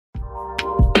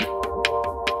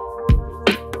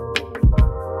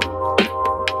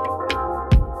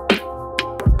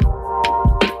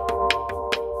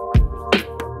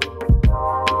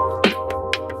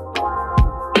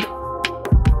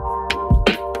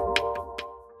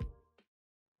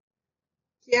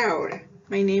ahora.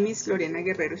 My name is Lorena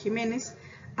Guerrero Jimenez.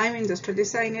 I'm an industrial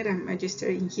designer and magister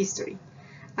in history.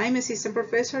 I'm assistant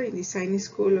professor in Design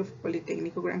School of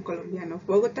Politécnico Gran Colombiano of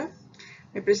Bogota.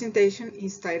 My presentation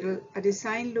is titled A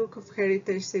Design Look of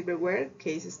Heritage Silverware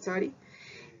Case Study,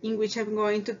 in which I'm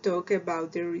going to talk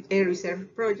about a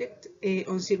research project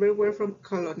on silverware from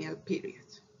colonial period.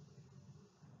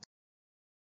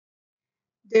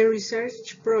 The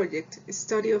research project, a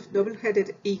study of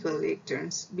double-headed eagle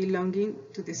lecterns belonging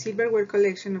to the silverware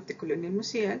collection of the Colonial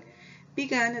Museum,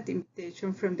 began at the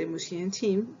invitation from the museum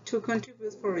team to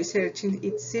contribute for researching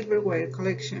its silverware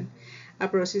collection, a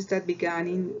process that began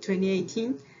in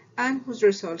 2018 and whose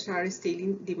results are still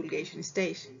in divulgation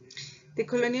stage. The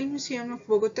Colonial Museum of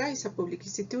Bogota is a public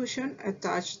institution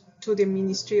attached to the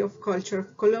Ministry of Culture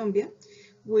of Colombia,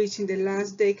 which in the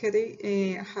last decade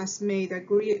has made a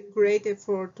great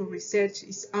effort to research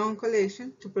its own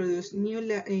collection to produce new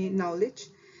knowledge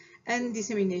and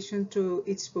dissemination through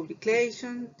its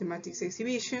publication, thematic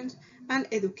exhibitions, and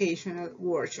educational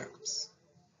workshops.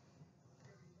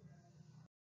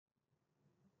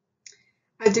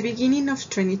 At the beginning of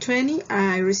 2020,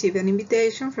 I received an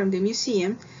invitation from the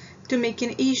museum to make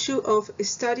an issue of a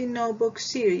study notebook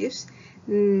series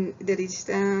that is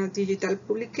a digital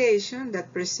publication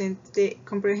that presents the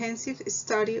comprehensive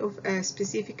study of a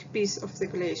specific piece of the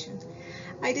collection.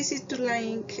 I decided to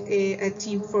link a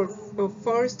team of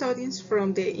 4 students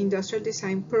from the industrial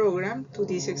design program to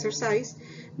this exercise,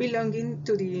 belonging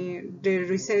to the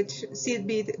research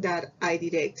seedbed that I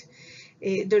direct.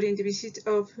 During the visit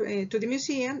to the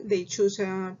museum, they choose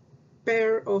a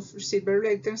pair of silver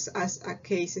lecterns as a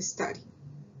case study.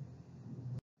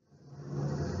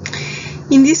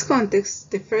 In this context,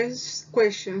 the first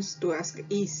questions to ask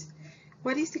is,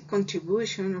 what is the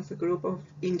contribution of a group of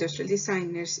industrial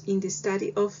designers in the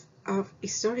study of a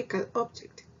historical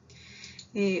object?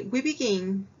 We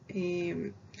begin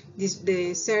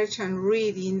the search and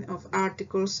reading of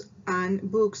articles and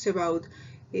books about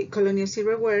colonial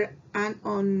silverware and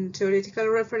on theoretical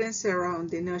reference around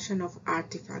the notion of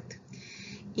artifact.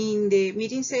 In the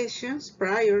meeting sessions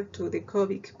prior to the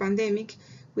COVID pandemic,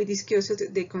 we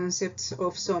discussed the concepts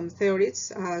of some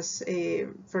theorists as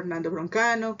Fernando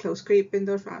Broncano, Klaus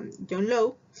Krippendorf, and John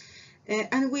Lowe,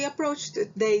 and we approached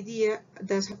the idea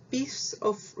that a piece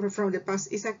from the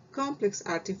past is a complex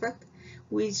artifact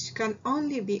which can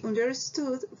only be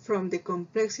understood from the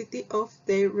complexity of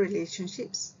their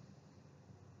relationships.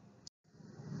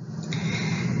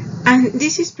 And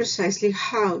this is precisely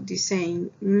how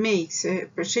design makes a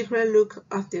particular look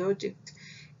at the object.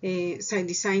 Site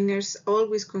designers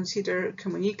always consider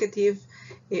communicative,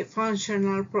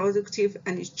 functional, productive,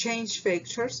 and exchange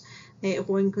factors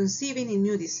when conceiving in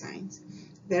new designs.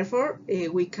 Therefore,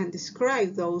 we can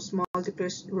describe those multiple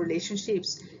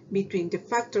relationships between the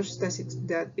factors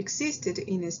that existed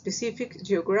in a specific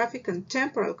geographic and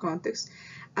temporal context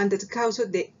and that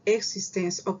caused the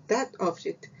existence of that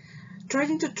object.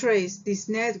 Trying to trace this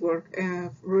network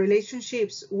of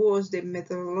relationships was the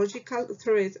methodological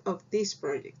thread of this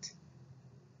project.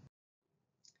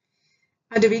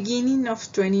 At the beginning of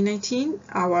 2019,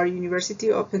 our university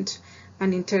opened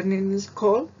an internal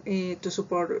call to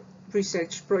support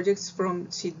research projects from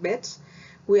seedbeds.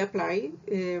 We applied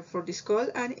for this call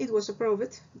and it was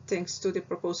approved thanks to the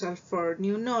proposal for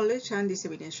new knowledge and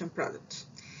dissemination products.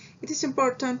 It is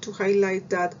important to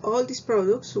highlight that all these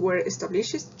products were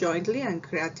established jointly and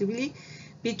creatively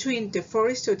between the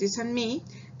 4 students and me,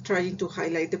 trying to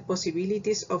highlight the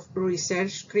possibilities of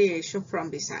research creation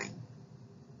from design.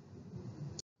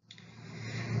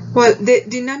 Well, the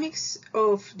dynamics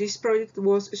of this project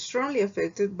was strongly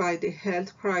affected by the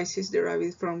health crisis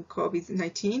derived from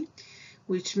COVID-19,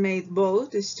 which made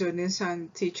both the students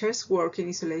and teachers work in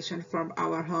isolation from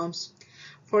our homes.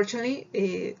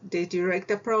 Fortunately, the direct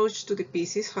approach to the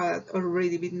pieces had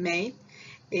already been made,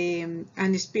 an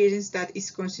experience that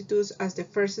is constituted as the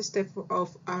first step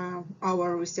of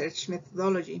our research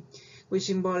methodology, which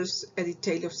involves a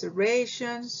detailed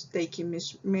observations, taking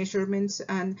measurements,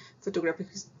 and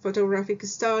photographic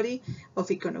study of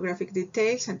iconographic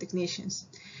details and technicians.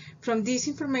 From this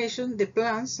information, the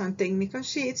plans and technical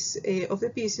sheets of the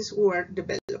pieces were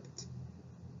developed.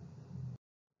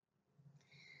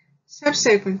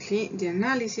 Subsequently, the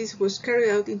analysis was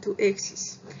carried out into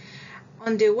axes.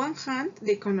 On the one hand,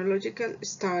 the chronological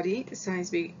study, since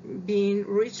being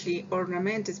richly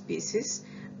ornamented pieces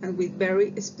and with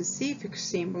very specific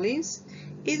symbolism,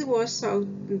 it was sought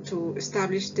to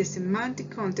establish the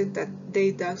semantic content that they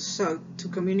thus sought to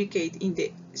communicate in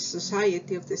the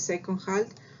society of the second half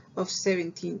of the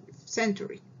 17th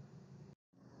century.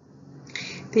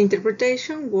 The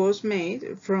interpretation was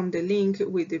made from the link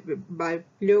with the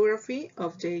bibliography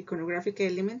of the iconographic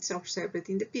elements observed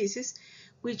in the pieces,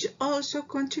 which also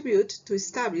contribute to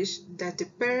establish that the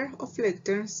pair of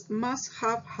lecterns must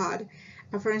have had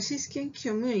a Franciscan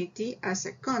community as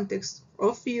a context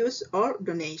of use or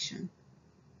donation.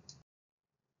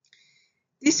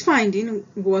 This finding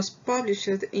was published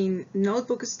in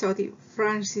Notebook Study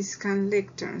Franciscan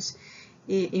Lecterns.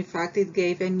 In fact, it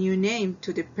gave a new name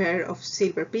to the pair of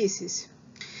silver pieces.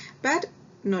 But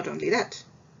not only that.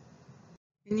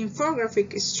 An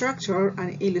infographic structure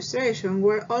and illustration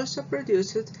were also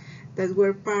produced that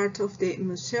were part of the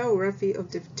museography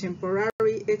of the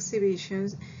temporary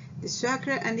exhibitions The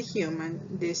Sacred and the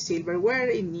Human, the Silverware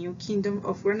in New Kingdom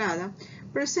of Granada,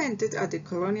 presented at the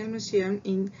Colonial Museum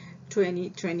in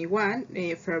 2021,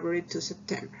 February to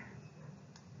September.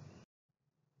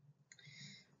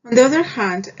 On the other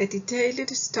hand, a detailed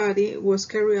study was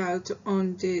carried out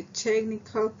on the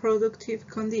technical productive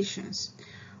conditions.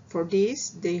 For this,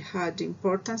 they had the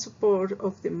important support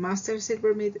of the master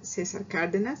silversmith Cesar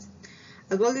Cárdenas,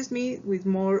 a goldsmith with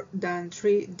more than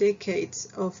 3 decades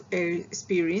of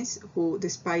experience who,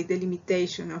 despite the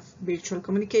limitation of virtual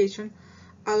communication,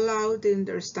 allowed the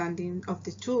understanding of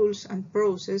the tools and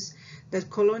process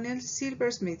that colonial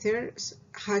silversmithers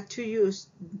had to use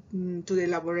to the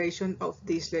elaboration of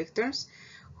these lecterns,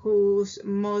 whose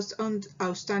most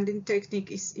outstanding technique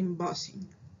is embossing.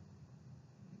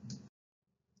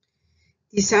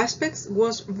 This aspect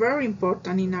was very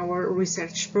important in our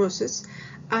research process,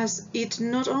 as it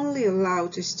not only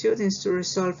allowed the students to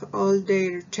resolve all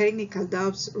their technical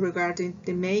doubts regarding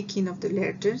the making of the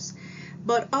lecterns,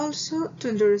 but also to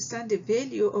understand the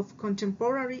value of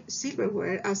contemporary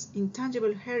silverware as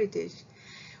intangible heritage,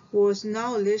 whose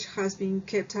knowledge has been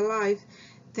kept alive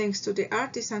thanks to the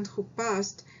artisans who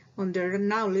passed on their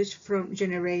knowledge from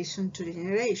generation to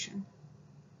generation.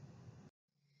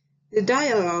 The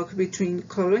dialogue between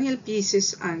colonial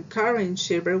pieces and current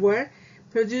silverware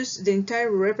produced the entire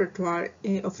repertoire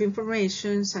of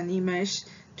information and images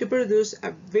to produce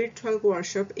a virtual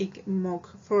workshop in MOOC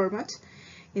format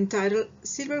entitled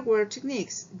Silverware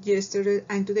Techniques, Yesterday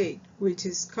and Today, which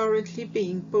is currently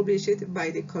being published by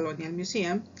the Colonial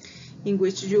Museum, in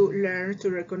which you learn to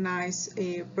recognize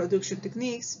production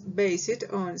techniques based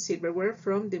on silverware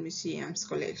from the museum's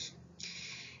collection.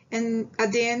 And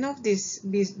at the end of this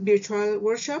virtual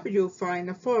workshop, you'll find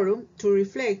a forum to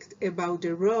reflect about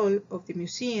the role of the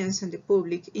museums and the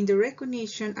public in the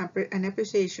recognition and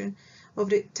appreciation of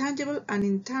the tangible and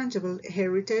intangible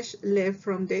heritage left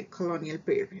from the colonial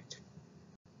period.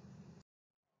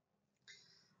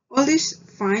 All these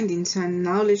findings and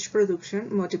knowledge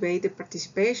production motivate the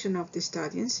participation of the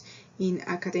students in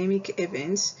academic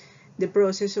events, the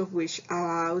process of which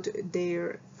allowed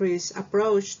their first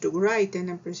approach to writing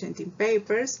and presenting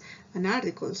papers and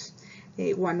articles,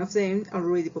 one of them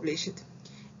already published.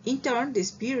 In turn, the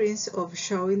experience of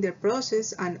showing their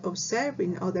process and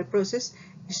observing other processes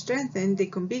strengthened the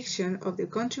conviction of the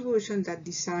contribution that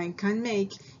design can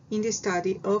make in the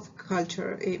study of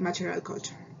culture, material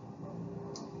culture.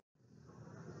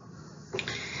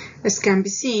 As can be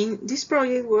seen, this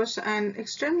project was an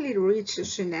extremely rich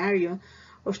scenario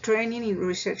of training in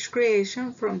research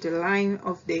creation from the line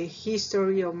of the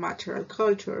history of material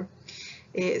culture.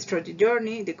 Through the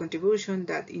journey, the contribution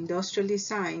that industrial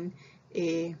design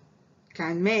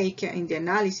can make in the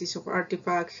analysis of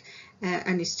artifacts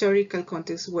and historical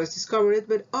context was discovered,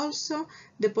 but also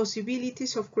the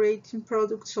possibilities of creating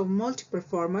products of multiple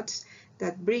formats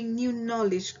that bring new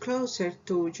knowledge closer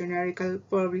to generic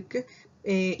public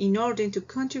in order to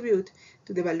contribute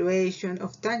to the evaluation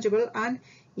of tangible and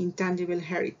intangible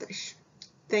heritage.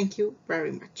 Thank you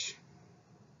very much.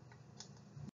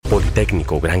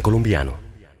 Politécnico Gran Colombiano.